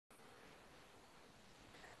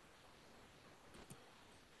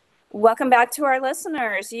Welcome back to our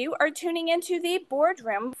listeners. You are tuning into the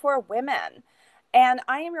Boardroom for Women. And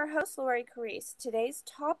I am your host, Lori Carice. Today's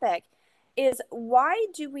topic is why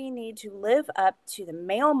do we need to live up to the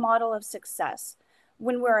male model of success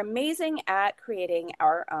when we're amazing at creating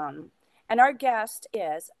our own? And our guest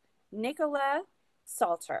is Nicola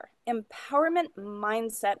Salter, empowerment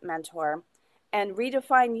mindset mentor and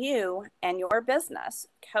redefine you and your business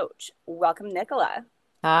coach. Welcome, Nicola.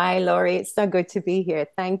 Hi, Laurie. It's so good to be here.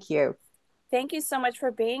 Thank you. Thank you so much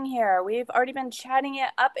for being here. We've already been chatting it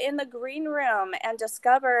up in the green room and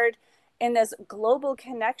discovered in this global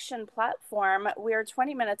connection platform, we're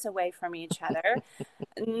 20 minutes away from each other.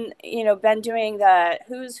 Been doing the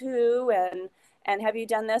who's who and have you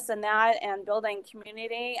done this and that and building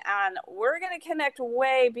community. And we're going to connect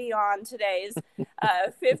way beyond today's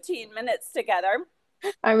 15 minutes together.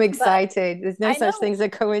 I'm But excited. There's no I such thing know as a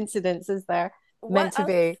coincidence, is there? what Meant to a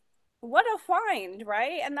be. what a find,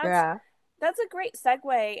 right? And Yeah. that's a great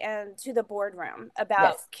segue into the boardroom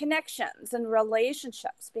about Yes. connections and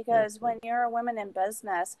relationships, because Mhm. when you're a woman in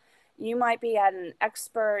business, you might be an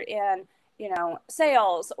expert in,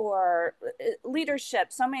 sales or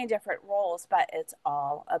leadership, so many different roles, but it's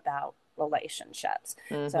all about relationships.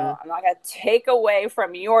 So Hmm. I'm not going to take away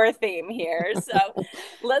from your theme here. So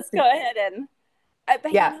let's go ahead and but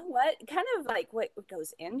you Yeah. know what? Kind of like what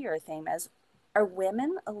goes in your theme is, are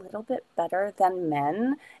women a little bit better than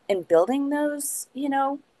men in building those,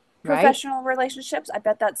 Right. professional relationships? I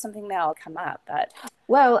bet that's something that'll come up. But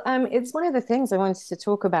Well, it's one of the things I wanted to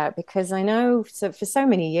talk about because I know for so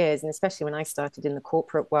many years, and especially when I started in the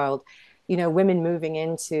corporate world, women moving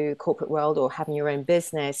into corporate world or having your own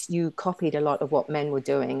business, you copied a lot of what men were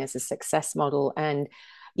doing as a success model and,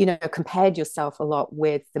 compared yourself a lot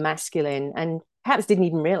with the masculine and perhaps didn't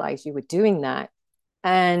even realize you were doing that.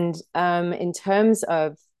 And in terms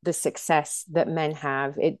of the success that men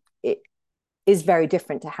have, it is very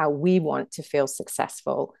different to how we want to feel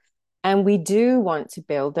successful. And we do want to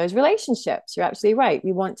build those relationships. You're absolutely right.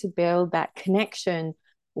 We want to build that connection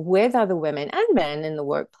with other women and men in the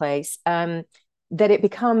workplace, that it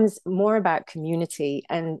becomes more about community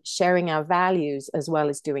and sharing our values as well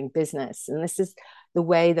as doing business. And this is the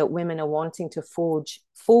way that women are wanting to forge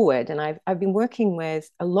forward. And I've been working with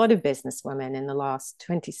a lot of business women in the last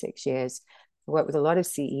 26 years. I work with a lot of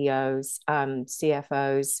CEOs,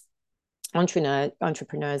 CFOs,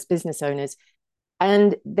 entrepreneurs, business owners,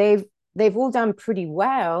 and they've all done pretty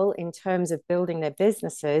well in terms of building their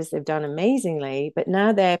businesses. They've done amazingly, but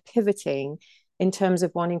now they're pivoting in terms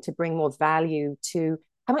of wanting to bring more value to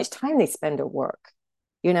how much time they spend at work.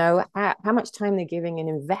 How much time they're giving and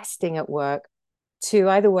investing at work to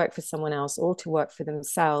either work for someone else or to work for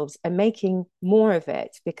themselves and making more of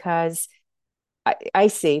it because I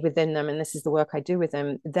see within them, and this is the work I do with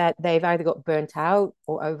them, that they've either got burnt out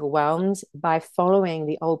or overwhelmed by following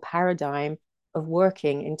the old paradigm of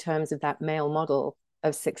working in terms of that male model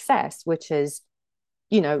of success, which is,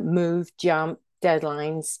 move, jump,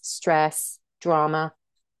 deadlines, stress, drama,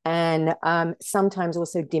 and sometimes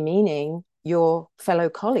also demeaning your fellow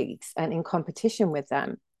colleagues and in competition with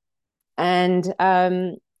them. And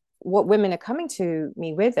what women are coming to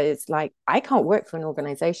me with is like, I can't work for an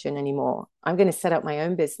organization anymore. I'm going to set up my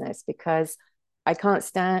own business because I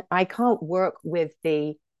can't work with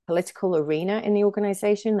the political arena in the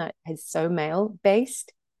organization that is so male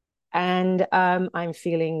based. And I'm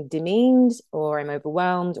feeling demeaned, or I'm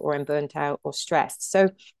overwhelmed, or I'm burnt out, or stressed. So,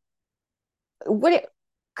 what it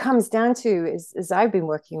comes down to is, as I've been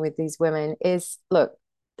working with these women, is look,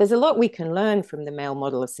 there's a lot we can learn from the male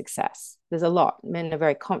model of success. There's a lot. Men are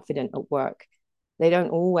very confident at work. They don't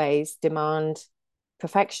always demand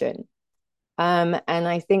perfection. And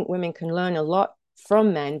I think women can learn a lot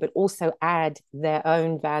from men, but also add their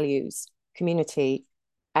own values, community,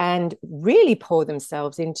 and really pour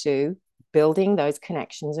themselves into building those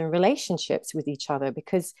connections and relationships with each other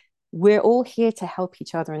because we're all here to help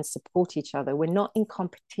each other and support each other. We're not in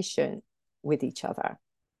competition with each other.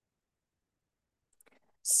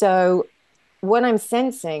 So, what I'm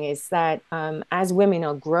sensing is that as women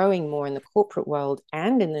are growing more in the corporate world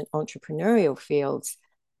and in the entrepreneurial fields,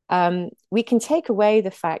 we can take away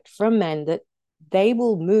the fact from men that they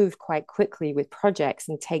will move quite quickly with projects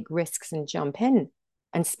and take risks and jump in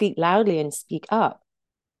and speak loudly and speak up.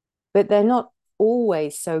 But they're not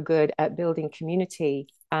always so good at building community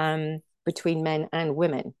between men and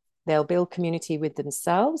women. They'll build community with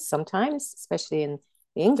themselves sometimes, especially in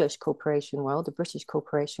the English corporation world, the British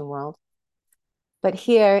corporation world. But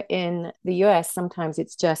here in the US, sometimes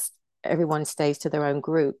it's just everyone stays to their own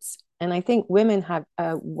groups. And I think women have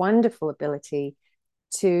a wonderful ability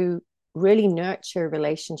to really nurture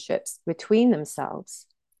relationships between themselves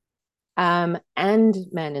and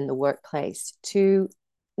men in the workplace to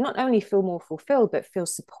not only feel more fulfilled, but feel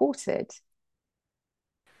supported,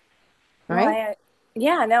 Well, right?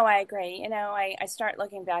 yeah, no, I agree. I start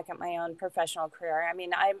looking back at my own professional career. I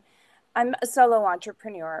mean, I'm a solo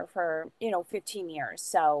entrepreneur for, 15 years,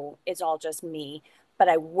 so it's all just me, but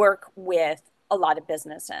I work with a lot of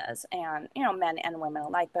businesses and, men and women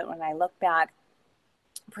alike. But when I look back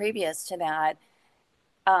previous to that,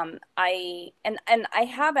 and I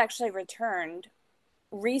have actually returned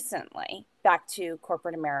recently back to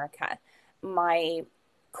corporate America. My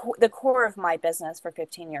the core of my business for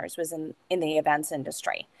 15 years was in the events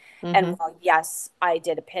industry. And Mm-hmm. while yes, I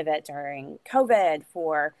did a pivot during COVID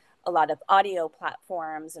for a lot of audio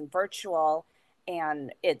platforms and virtual,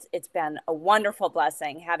 and it's been a wonderful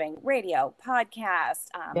blessing having radio, podcast.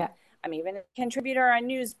 Yeah. I'm even a contributor on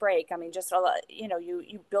Newsbreak. I mean, just a lot,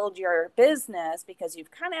 you build your business because you've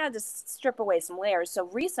kind of had to strip away some layers. So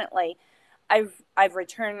recently, I've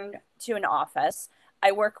returned to an office.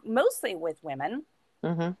 I work mostly with women,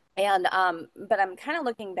 Mm-hmm. and but I'm kind of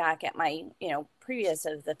looking back at my previous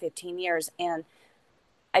of the 15 years, and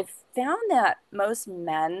I've found that most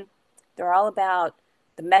men, they're all about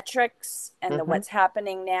the metrics and the Mm-hmm. what's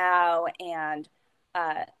happening now and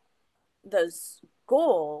uh, those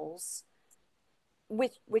goals,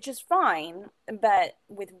 which is fine. But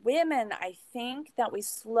with women, I think that we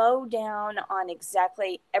slow down on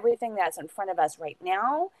exactly everything that's in front of us right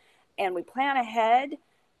now, and we plan ahead,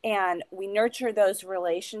 and we nurture those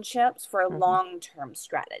relationships for Mm-hmm. long-term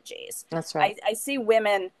strategies. That's right. I see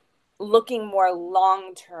women looking more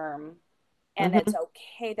long-term, and Mm-hmm. it's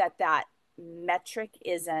okay that that metric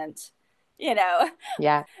isn't, you know,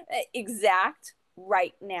 Yeah. exact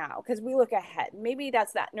right now, because we look ahead. Maybe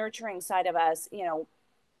that's that nurturing side of us,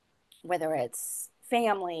 whether it's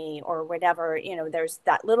family or whatever, there's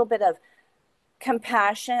that little bit of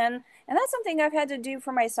compassion. And that's something I've had to do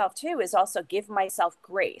for myself too, is also give myself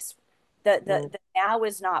grace. The now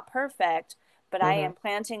is not perfect, but I Mm-hmm. am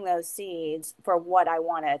planting those seeds for what I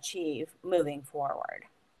want to achieve moving forward.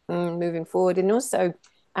 Moving forward. And also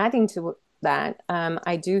adding to that,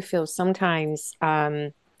 I do feel sometimes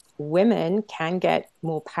women can get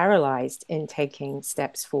more paralyzed in taking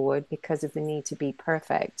steps forward because of the need to be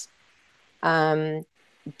perfect. Um,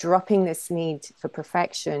 Dropping this need for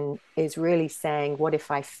perfection is really saying, what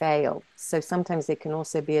if I fail? So sometimes they can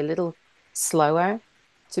also be a little slower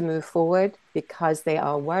to move forward because they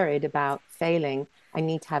are worried about failing. I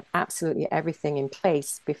need to have absolutely everything in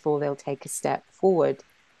place before they'll take a step forward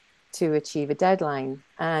to achieve a deadline.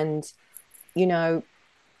 And, you know,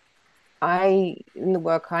 in the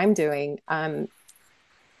work I'm doing,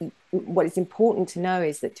 what is important to know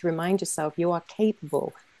is that to remind yourself you are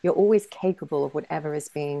capable. You're always capable of whatever is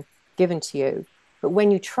being given to you. But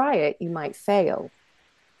when you try it, you might fail,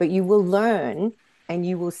 but you will learn and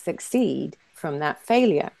you will succeed from that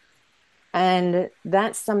failure. And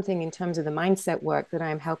that's something in terms of the mindset work that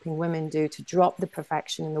I'm helping women do to drop the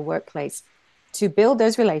perfection in the workplace, to build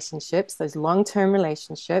those relationships, those long term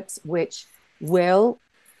relationships, which will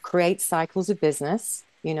create cycles of business,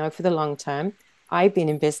 for the long term. I've been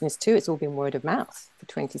in business too. It's all been word of mouth for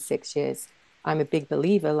 26 years. I'm a big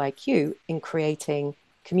believer, like you, in creating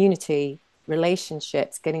community,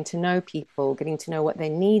 relationships, getting to know people, getting to know what their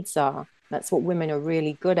needs are. That's what women are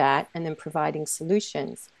really good at, and then providing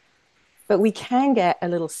solutions. But we can get a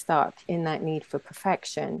little stuck in that need for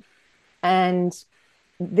perfection. And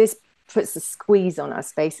this puts a squeeze on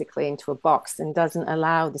us basically into a box and doesn't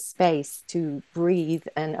allow the space to breathe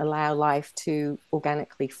and allow life to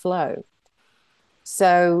organically flow.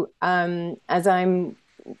 So, as I'm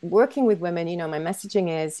working with women, my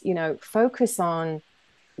messaging is, focus on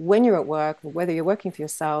when you're at work, whether you're working for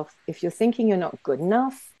yourself, if you're thinking you're not good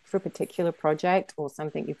enough for a particular project or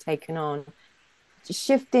something you've taken on, to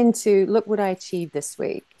shift into look what I achieved this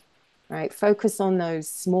week, right? Focus on those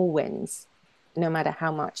small wins, no matter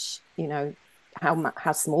how much,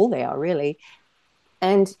 how small they are really,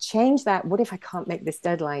 and change that. What if I can't make this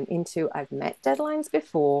deadline into I've met deadlines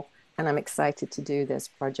before and I'm excited to do this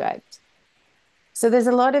project. So there's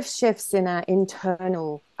a lot of shifts in our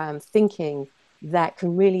internal thinking that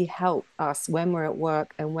can really help us when we're at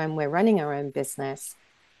work and when we're running our own business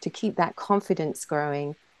to keep that confidence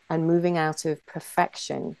growing and moving out of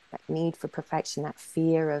perfection, that need for perfection, that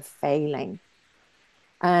fear of failing.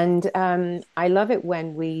 And I love it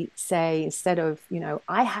when we say, instead of,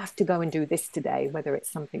 I have to go and do this today, whether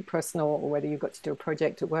it's something personal or whether you've got to do a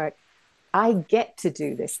project at work, I get to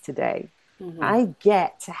do this today. Mm-hmm. I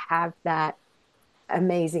get to have that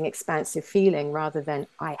amazing, expansive feeling rather than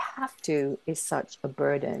I have to is such a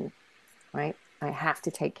burden, right? I have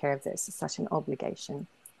to take care of this. It's such an obligation.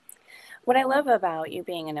 What I love about you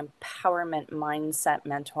being an empowerment mindset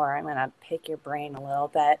mentor, I'm going to pick your brain a little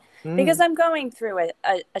bit because Mm, I'm going through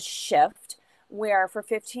a shift where for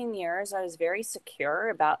 15 years I was very secure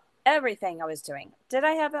about everything I was doing. Did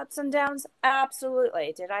I have ups and downs?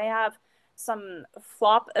 Absolutely. Did I have some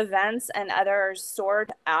flop events and others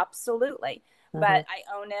soared? Absolutely. hmm. But I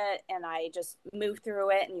own it and I just move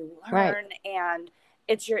through it and you Right. learn and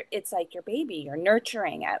it's like your baby, you're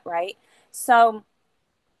nurturing it, right? So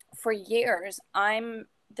for years, I'm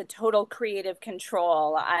the total creative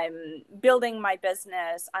control. I'm building my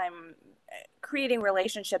business. I'm creating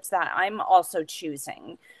relationships that I'm also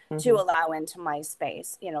choosing to Hmm. allow into my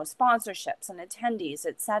space, sponsorships and attendees,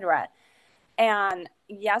 etc. And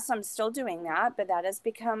yes, I'm still doing that, but that has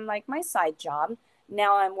become like my side job.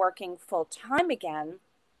 Now I'm working full time again.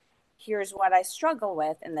 Here's what I struggle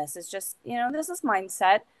with, and this is just, this is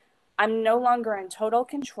mindset. I'm no longer in total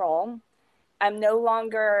control. I'm no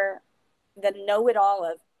longer the know it all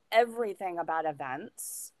of everything about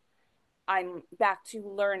events. I'm back to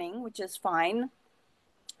learning, which is fine.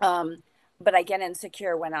 Um, but I get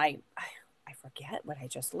insecure when I forget what I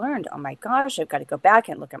just learned. Oh my gosh, I've got to go back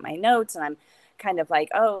and look at my notes. And I'm kind of like,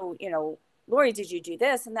 oh, Lori, did you do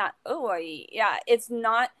this and that? Oh, yeah,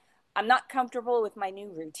 I'm not comfortable with my new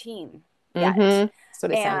routine yet. That's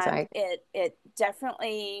what it sounds And like. it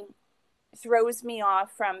definitely throws me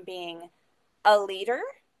off from being a leader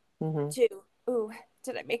Hmm. to, ooh,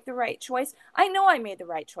 did I make the right choice? I know I made the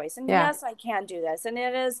right choice. And Yeah. yes, I can do this. And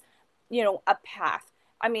it is, a path.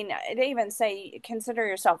 I mean, they even say consider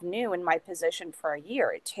yourself new in my position for a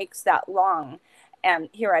year. It takes that long. And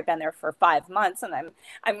here I've been there for 5 months and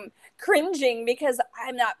I'm cringing because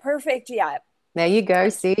I'm not perfect yet. There you go.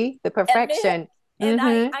 And See the admit perfection. and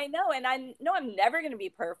I Hmm. I know and I know I'm never going to be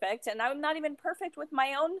perfect and I'm not even perfect with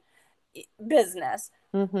my own business,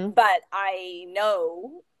 Hmm. but I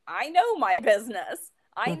know my business.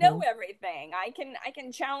 I know Hmm. everything. I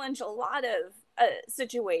can challenge a lot of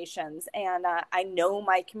situations, and I know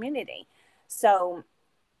my community. So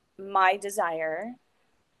my desire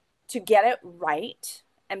to get it right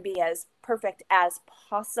and be as perfect as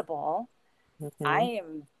possible, I Hmm.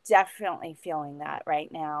 am definitely feeling that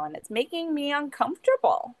right now, and it's making me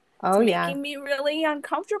uncomfortable. It's Oh yeah. making me really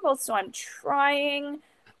uncomfortable. So I'm trying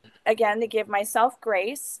again to give myself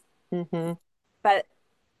grace, Hmm. but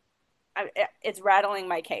it's rattling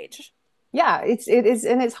my cage. Yeah, it is,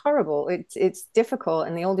 and it's horrible. It's difficult,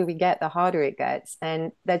 and the older we get, the harder it gets.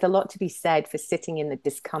 And there's a lot to be said for sitting in the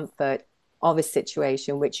discomfort of a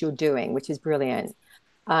situation, which you're doing, which is brilliant.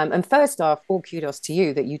 And first off, all kudos to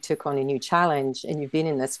you that you took on a new challenge and you've been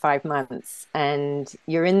in this 5 months and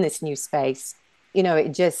you're in this new space.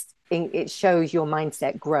 It shows your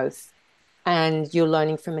mindset growth and you're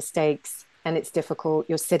learning from mistakes and it's difficult.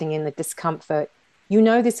 You're sitting in the discomfort. You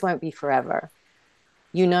know this won't be forever.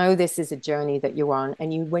 You know this is a journey that you're on,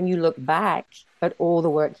 and when you look back at all the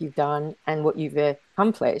work you've done and what you've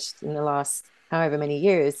accomplished in the last however many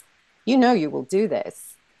years, you know you will do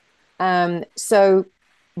this. So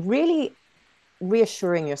really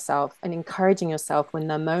reassuring yourself and encouraging yourself when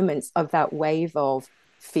the moments of that wave of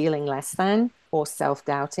feeling less than or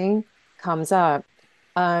self-doubting comes up,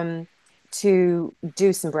 um, to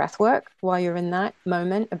do some breath work while you're in that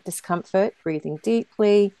moment of discomfort, breathing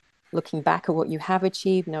deeply, looking back at what you have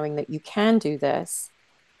achieved, knowing that you can do this,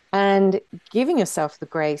 and giving yourself the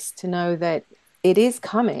grace to know that it is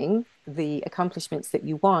coming, the accomplishments that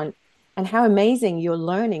you want, and how amazing you're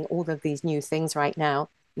learning all of these new things right now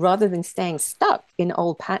rather than staying stuck in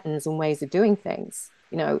old patterns and ways of doing things.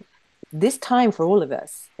 This time for all of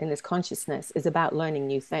us in this consciousness is about learning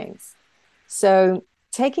new things. So,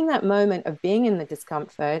 taking that moment of being in the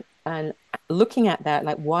discomfort and looking at that,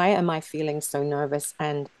 like, why am I feeling so nervous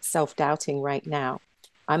and self doubting right now?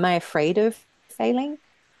 Am I afraid of failing?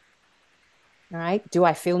 All right. Do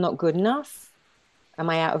I feel not good enough? Am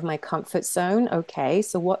I out of my comfort zone? Okay.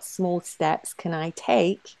 So, what small steps can I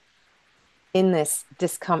take in this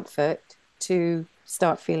discomfort to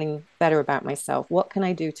start feeling better about myself? What can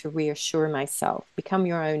I do to reassure myself? Become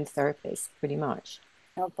your own therapist, pretty much.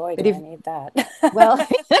 Oh boy, But do I if, need that. well,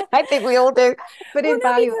 I think we all do, but Well,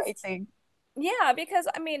 no, because evaluating. yeah, because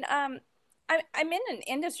I mean, I'm in an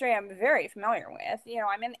industry I'm very familiar with.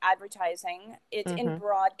 I'm in advertising. It's in Mm-hmm.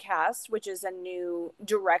 broadcast, which is a new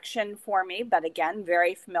direction for me, but again,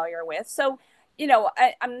 very familiar with. So,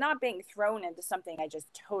 I'm not being thrown into something I just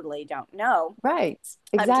totally don't know. Right.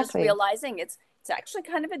 I'm just Exactly. realizing it's actually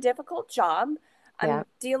kind of a difficult job. Yeah. I'm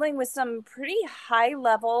dealing with some pretty high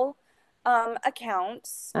level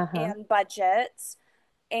accounts Uh-huh. and budgets,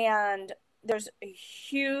 and there's a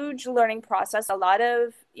huge learning process. A lot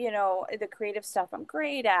of, the creative stuff I'm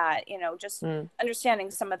great at, just Mm. understanding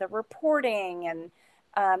some of the reporting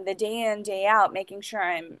and the day in, day out, making sure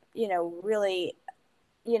I'm, really,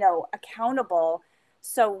 accountable.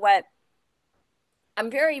 So what I'm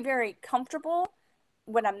very, very comfortable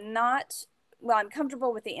when I'm not, well, I'm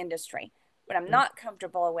comfortable with the industry. What I'm Mm. not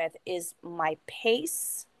comfortable with is my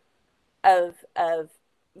pace of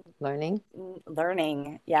Learning.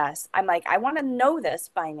 learning. Yes. I'm like, I want to know this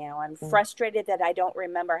by now. I'm Mm. frustrated that I don't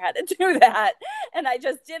remember how to do that. And I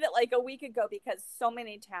just did it like a week ago because so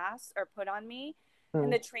many tasks are put on me and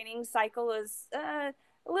Mm. the training cycle is a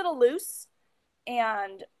little loose.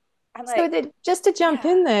 And I'm So like, that just to jump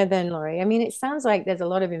yeah, in there then, Laurie, I mean, it sounds like there's a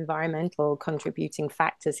lot of environmental contributing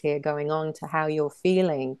factors here going on to how you're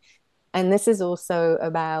feeling. And this is also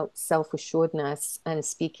about self-assuredness and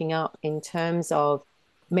speaking up in terms of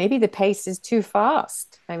maybe the pace is too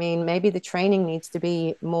fast. I mean, maybe the training needs to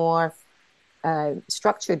be more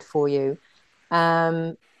structured for you.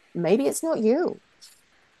 Um, Maybe it's not you.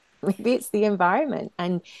 Maybe it's the environment,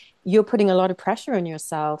 and you're putting a lot of pressure on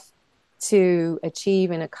yourself to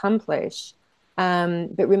achieve and accomplish.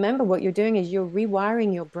 But remember, what you're doing is you're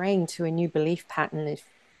rewiring your brain to a new belief pattern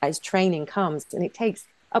as training comes, and it takes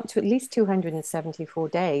up to at least 274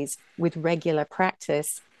 days with regular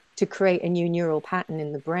practice to create a new neural pattern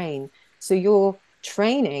in the brain. So you're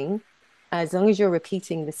training, as long as you're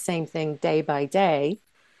repeating the same thing day by day,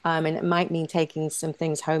 and it might mean taking some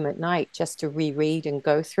things home at night just to reread and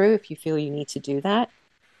go through if you feel you need to do that.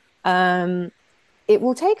 Um, it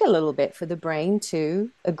will take a little bit for the brain to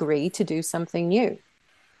agree to do something new.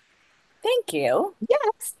 thank you.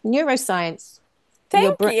 Yes, neuroscience.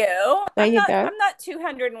 Your Thank you. there you go. I'm not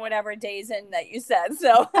 200 and whatever days in that you said.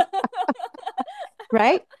 So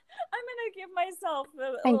Right? I'm gonna give myself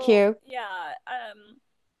a Thank little, you. yeah.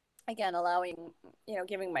 Again, allowing,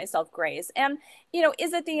 giving myself grace. And,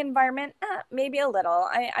 is it the environment? Maybe a little.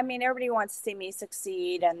 I mean, everybody wants to see me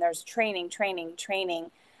succeed, and there's training, training,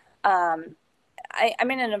 training. Um,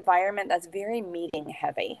 I'm in an environment that's very meeting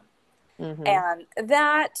heavy, Mm-hmm. and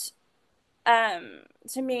that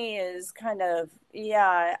to me is kind of,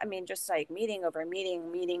 yeah, I mean, just like meeting over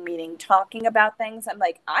meeting, meeting, meeting, talking about things. I'm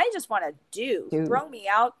like, I just want to Do throw me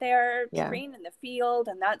out there, yeah. train in the field,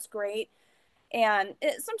 and that's great. And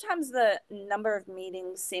sometimes the number of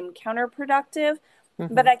meetings seem counterproductive, but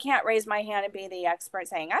Mm-hmm. I can't raise my hand and be the expert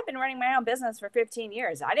saying, I've been running my own business for 15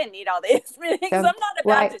 years. I didn't need all these meetings. I'm So not about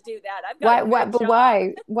why to do that. I've got a why good but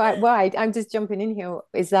job. why I'm just jumping in here.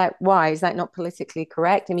 Is that why? Is that not politically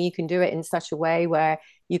correct? I mean, you can do it in such a way where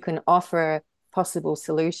you can offer possible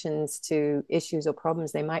solutions to issues or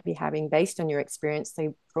problems they might be having based on your experience. They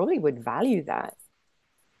probably would value that.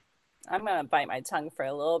 I'm going to bite my tongue for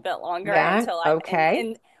a little bit longer Yeah. until I'm in.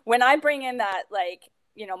 Okay. When I bring in that, like,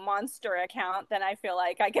 monster account, then I feel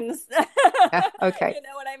like I can, you Okay.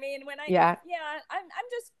 know what I mean? Yeah. Yeah, I'm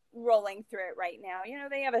just rolling through it right now.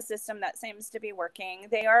 They have a system that seems to be working.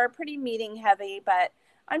 They are pretty meeting heavy, but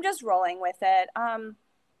I'm just rolling with it.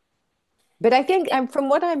 But I think It from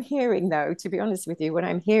what I'm hearing, though, to be honest with you, what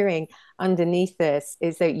I'm hearing underneath this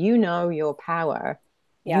is that you know your power,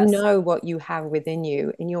 you yes, know what you have within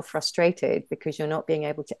you, and you're frustrated because you're not being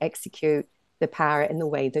able to execute the power in the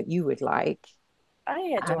way that you would like.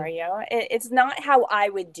 I adore Um, you. It's not how I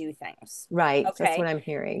would do things. right. That's what Okay. I'm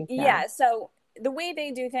hearing. Yeah. Yeah. So the way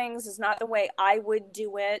they do things is not the way I would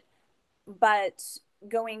do it. But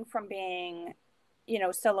going from being,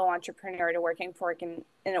 solo entrepreneur to working for an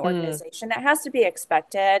Mm. organization, that has to be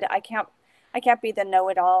expected. I can't be the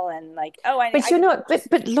know-it-all and like, oh, But I you're can do not, this.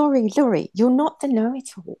 but Laurie, you're not the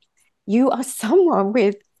know-it-all. You are someone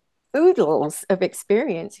with oodles of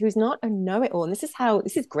experience who's not a know-it-all. And this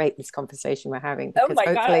is great, this conversation we're having, Oh because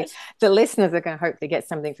my hopefully gosh. the listeners are going to hopefully get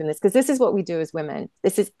something from this, because this is what we do as women.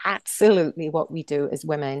 This is absolutely what we do as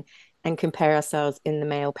women, and compare ourselves in the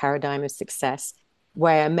male paradigm of success,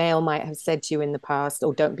 where a male might have said to you in the past,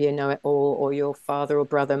 or don't be a know-it-all, or your father or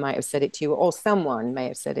brother might have said it to you, or someone may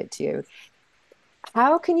have said it to you.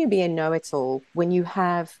 How can you be a know-it-all when you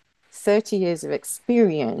have 30 years of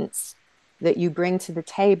experience that you bring to the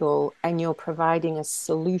table and you're providing a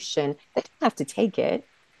solution? They don't have to take it,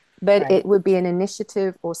 but Right. it would be an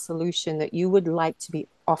initiative or solution that you would like to be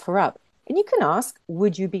offer up. And you can ask,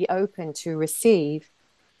 would you be open to receive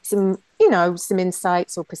some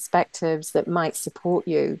insights or perspectives that might support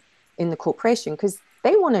you in the corporation? Because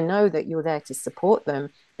they want to know that you're there to support them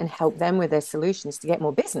and help them with their solutions to get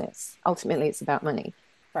more business. Ultimately, it's about money.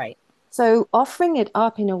 Right. So offering it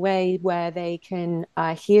up in a way where they can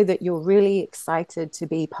hear that you're really excited to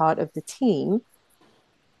be part of the team,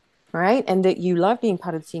 right? And that you love being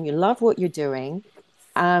part of the team, you love what you're doing.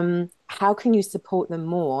 How can you support them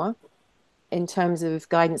more in terms of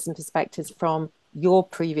guidance and perspectives from your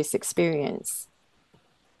previous experience?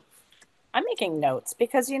 I'm making notes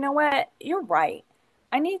because you know what? You're right.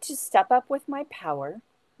 I need to step up with my power.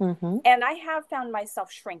 Mm-hmm. And I have found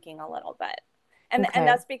myself shrinking a little bit. And Okay.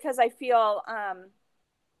 that's because I feel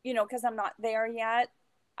because I'm not there yet.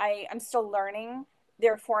 I'm still learning.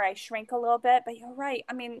 Therefore I shrink a little bit. But you're right.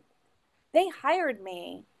 I mean, they hired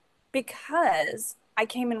me because I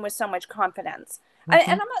came in with so much confidence. Mm-hmm.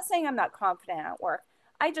 And I'm not saying I'm not confident at work.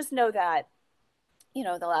 I just know that,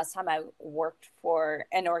 the last time I worked for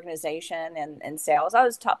an organization in sales, I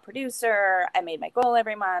was top producer. I made my goal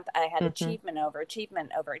every month. I had Mm-hmm. achievement over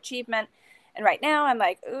achievement over achievement. And right now I'm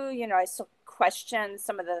like, ooh, I still question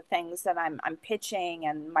some of the things that I'm pitching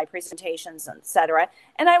and my presentations, etc.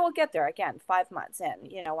 And I will get there again 5 months in.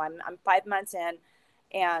 I'm 5 months in,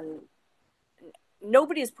 and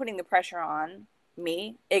nobody's putting the pressure on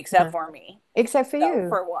me except Yeah. for me. Except for So you.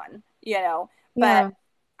 for one, but Yeah.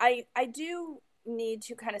 I do need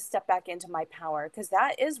to kind of step back into my power because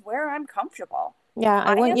that is where I'm comfortable. Yeah.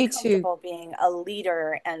 I I want am you to, comfortable being a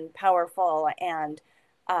leader and powerful and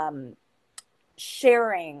um,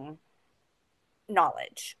 sharing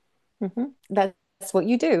knowledge. that's what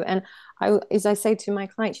you do. And as I say to my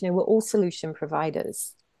clients, we're all solution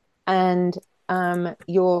providers. And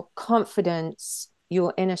your confidence,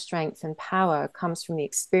 your inner strength and power comes from the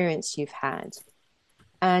experience you've had.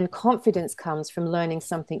 And confidence comes from learning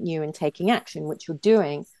something new and taking action, which you're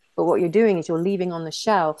doing. But what you're doing is you're leaving on the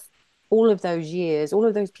shelf all of those years, all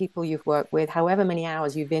of those people you've worked with, however many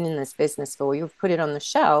hours you've been in this business for, you've put it on the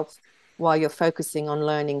shelf while you're focusing on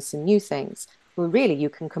learning some new things. Well, really, you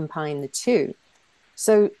can combine the two.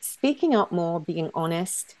 So, speaking up more, being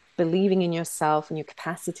honest, believing in yourself and your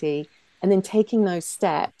capacity, and then taking those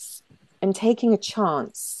steps and taking a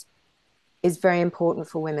chance is very important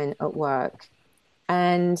for women at work.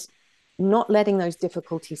 And not letting those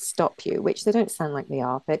difficulties stop you, which they don't sound like they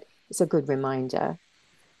are, but it's a good reminder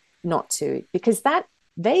not to, because that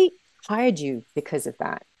they hired you because of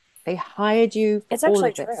that. They hired you for It's all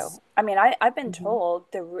actually of this. true. I mean, I've been Mm-hmm. told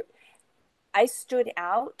I stood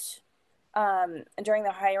out during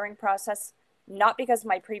the hiring process, not because of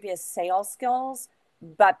my previous sales skills,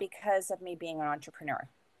 but because of me being an entrepreneur.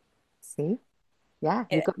 See, yeah,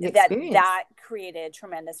 you got the experience. That created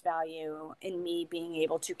tremendous value in me being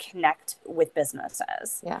able to connect with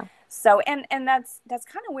businesses. Yeah. So and that's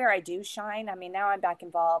kind of where I do shine. I mean, now I'm back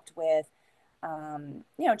involved with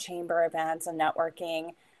chamber events and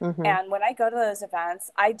networking. Mm-hmm. And when I go to those events,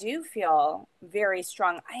 I do feel very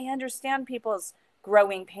strong. I understand people's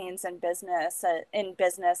growing pains in business,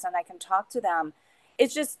 and I can talk to them.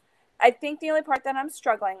 It's just, I think the only part that I'm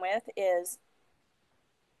struggling with is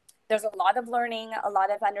there's a lot of learning, a lot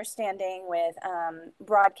of understanding with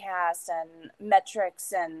broadcasts and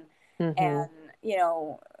metrics Mm-hmm. and you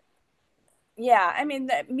know, yeah. I mean,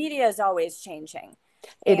 the media is always changing,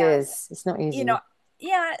 It and is. It's not you know, easy.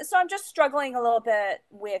 yeah. So I'm just struggling a little bit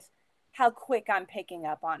with how quick I'm picking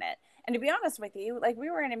up on it. And to be honest with you, like we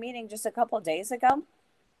were in a meeting just a couple of days ago,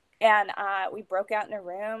 and we broke out into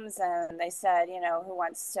rooms, and they said, who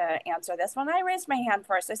wants to answer this one? I raised my hand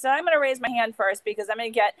first. I said, I'm going to raise my hand first because I'm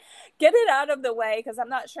going to get it out of the way because I'm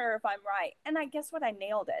not sure if I'm right. And I guess what, I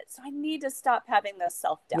nailed it. So I need to stop having this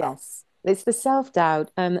self doubt. Yes. It's the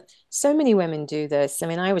self-doubt. So many women do this. I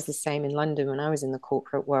mean, I was the same in London when I was in the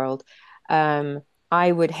corporate world.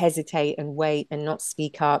 I would hesitate and wait and not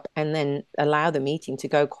speak up and then allow the meeting to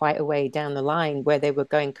go quite a way down the line where they were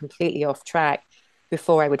going completely off track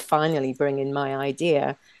before I would finally bring in my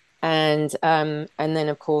idea. And then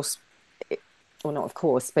of course, or not of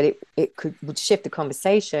course, but it would shift the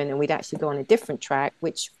conversation and we'd actually go on a different track,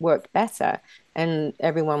 which worked better. And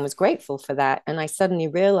everyone was grateful for that. And I suddenly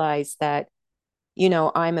realized that,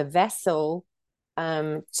 I'm a vessel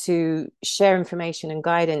to share information and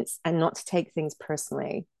guidance and not to take things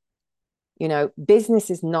personally. Business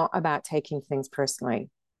is not about taking things personally.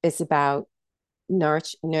 It's about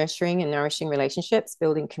nurturing and nourishing relationships,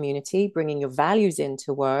 building community, bringing your values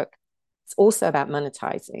into work. It's also about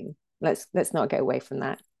monetizing. Let's not get away from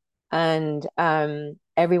that. And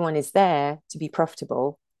everyone is there to be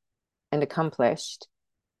profitable and accomplished.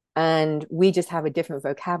 And we just have a different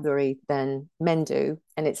vocabulary than men do.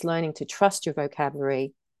 And it's learning to trust your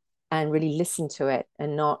vocabulary and really listen to it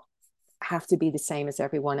and not have to be the same as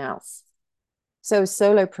everyone else. So,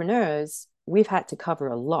 solopreneurs, we've had to cover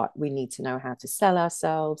a lot. We need to know how to sell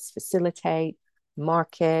ourselves, facilitate,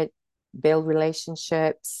 market, build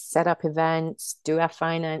relationships, set up events, do our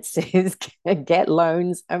finances, get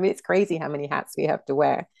loans. I mean, it's crazy how many hats we have to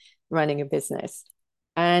wear. running a business.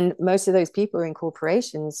 And most of those people in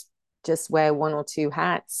corporations just wear one or two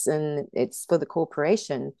hats and it's for the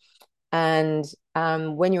corporation. And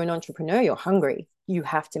when you're an entrepreneur, you're hungry. You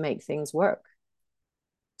have to make things work.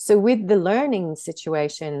 So with the learning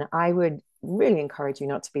situation, I would really encourage you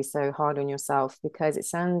not to be so hard on yourself because it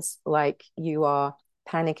sounds like you are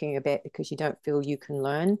panicking a bit because you don't feel you can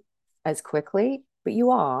learn as quickly, but you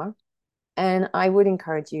are. And I would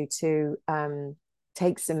encourage you to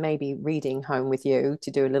take some maybe reading home with you to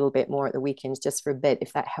do a little bit more at the weekends just for a bit,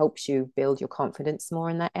 if that helps you build your confidence more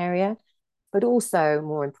in that area. But also,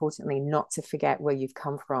 more importantly, not to forget where you've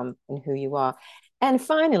come from and who you are. And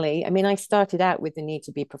finally, I mean, I started out with the need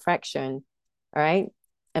to be perfection, all right,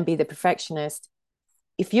 and be the perfectionist.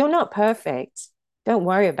 If you're not perfect, don't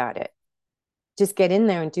worry about it. Just get in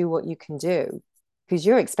there and do what you can do because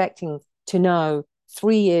you're expecting to know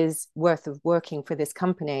 3 years worth of working for this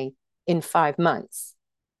company in 5 months,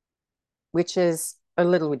 which is a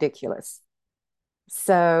little ridiculous.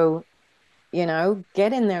 So,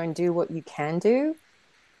 get in there and do what you can do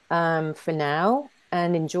for now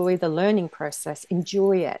and enjoy the learning process.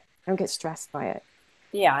 Enjoy it. Don't get stressed by it.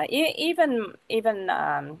 Yeah, even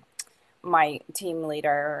my team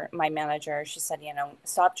leader, my manager, she said,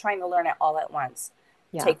 stop trying to learn it all at once.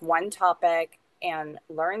 Yeah, Take one topic and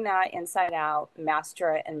learn that inside out,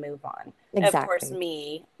 master it, and move on. And of course, exactly.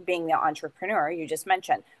 me being the entrepreneur you just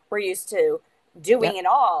mentioned, we're used to doing Yep. it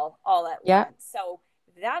all at Yeah. once. So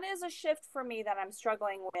that is a shift for me that I'm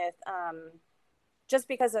struggling with. Just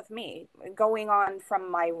because of me going on from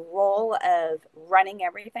my role of running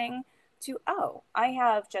everything to, oh, I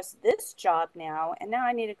have just this job now, and now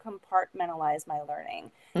I need to compartmentalize my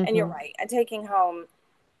learning. And you're Mm-hmm. right, I'm taking home,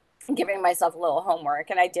 giving myself a little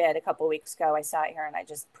homework, and I did a couple of weeks ago. I sat here and I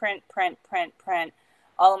just print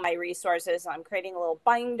all of my resources. I'm creating a little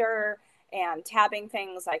binder and tabbing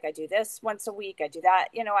things, like I do this once a week, I do that.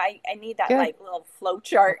 I need that Good. like little flow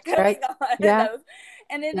chart That's going right. on. Yeah.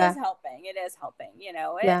 And it is Yeah. helping. It is helping.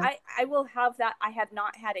 Yeah. I will have that. I have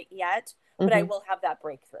not had it yet, but I Mm-hmm. will have that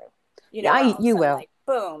breakthrough. Yeah, Where all of a you sudden, will. like,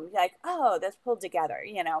 boom, like, oh, that's pulled together.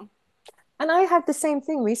 And I had the same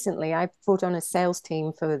thing recently. I brought on a sales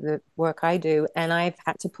team for the work I do, and I've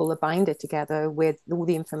had to pull a binder together with all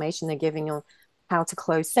the information they're giving on how to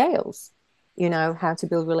close sales, how to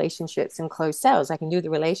build relationships and close sales. I can do the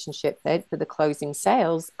relationship bit, but the closing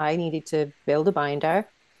sales, I needed to build a binder,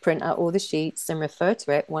 print out all the sheets, and refer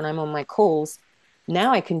to it when I'm on my calls.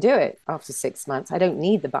 Now I can do it after 6 months. I don't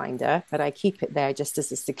need the binder, but I keep it there just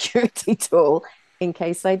as a security tool in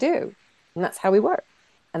case I do. And that's how we work.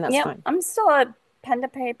 And that's Yep, fine. I'm still a pen to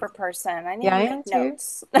paper person. I need Yeah, to I make am too.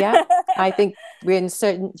 notes. Yeah, I think we're in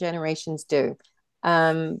certain generations do.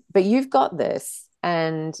 But you've got this,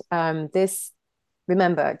 and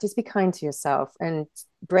remember, just be kind to yourself and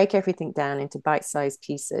break everything down into bite-sized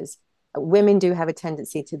pieces. Women do have a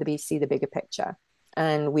tendency to see the bigger picture,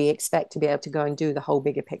 and we expect to be able to go and do the whole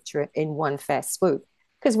bigger picture in one fair swoop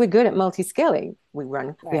because we're good at multi-skilling. We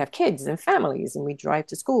Right. have kids and families, and we drive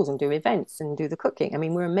to schools and do events and do the cooking. I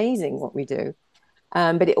mean, we're amazing what we do.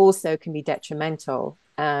 But it also can be detrimental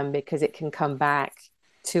because it can come back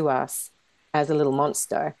to us as a little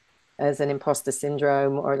monster, as an imposter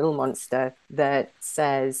syndrome or a little monster that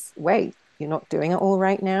says, wait, you're not doing it all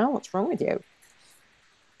right now. What's wrong with you?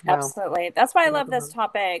 Well, Absolutely. That's why I love never this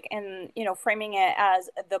mind. topic, and, framing it as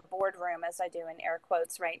the boardroom, as I do in air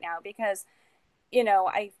quotes right now, because,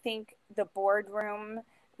 I think the boardroom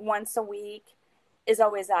once a week is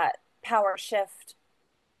always that power shift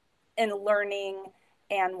in learning,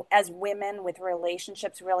 and as women with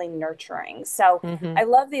relationships really nurturing. So Mm-hmm. I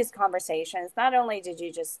love these conversations. Not only did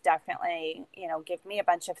you just definitely, give me a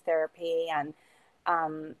bunch of therapy and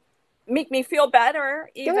um, make me feel better,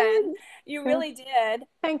 even, Good. you Good. really did.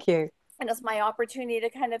 Thank you. And it's my opportunity to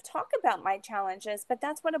kind of talk about my challenges. But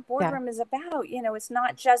that's what a Yeah. boardroom is about. It's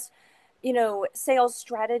not just, sales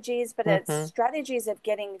strategies, but it's Mm-hmm. strategies of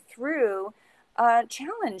getting through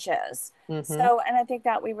challenges. Mm-hmm. So, and I think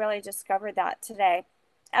that we really discovered that today.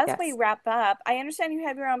 As we Yes. wrap up, I understand you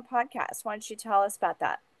have your own podcast. Why don't you tell us about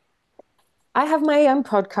that? I have my own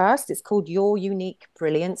podcast. It's called Your Unique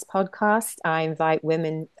Brilliance Podcast. I invite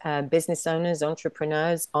women, business owners,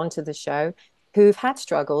 entrepreneurs onto the show who've had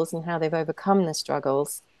struggles and how they've overcome the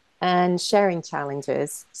struggles and sharing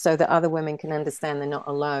challenges so that other women can understand they're not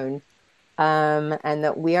alone and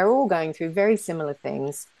that we are all going through very similar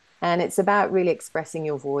things. And it's about really expressing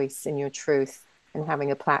your voice and your truth and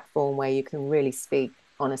having a platform where you can really speak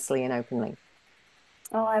honestly and openly.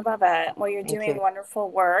 Oh, I love it. Well, you're Thank doing you.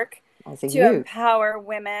 wonderful work As are to you. empower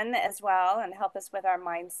women as well and help us with our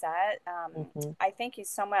mindset. Mm-hmm. I thank you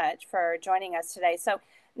so much for joining us today. So,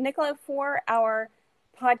 Nicola, for our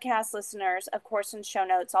podcast listeners, of course, in show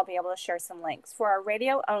notes, I'll be able to share some links. For our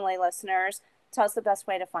radio only listeners, tell us the best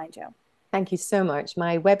way to find you. Thank you so much.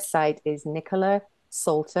 My website is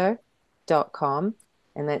nicolasalter.com,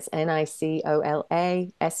 and that's Nicola,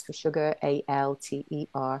 S for sugar, Alter,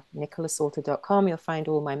 nicolasalter.com. You'll find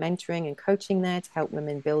all my mentoring and coaching there to help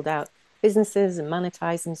women build out businesses and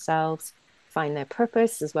monetize themselves, find their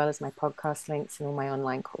purpose, as well as my podcast links and all my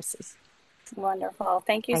online courses. Wonderful.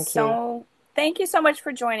 Thank you. Thank you so much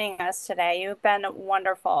for joining us today. You've been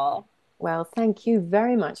wonderful. Well, thank you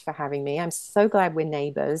very much for having me. I'm so glad we're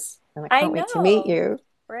neighbors, and I I can't wait to meet know. you.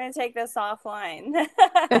 We're going to take this offline.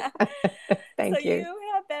 So Thank you. you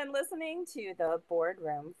have been listening to the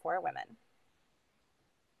Boardroom for Women.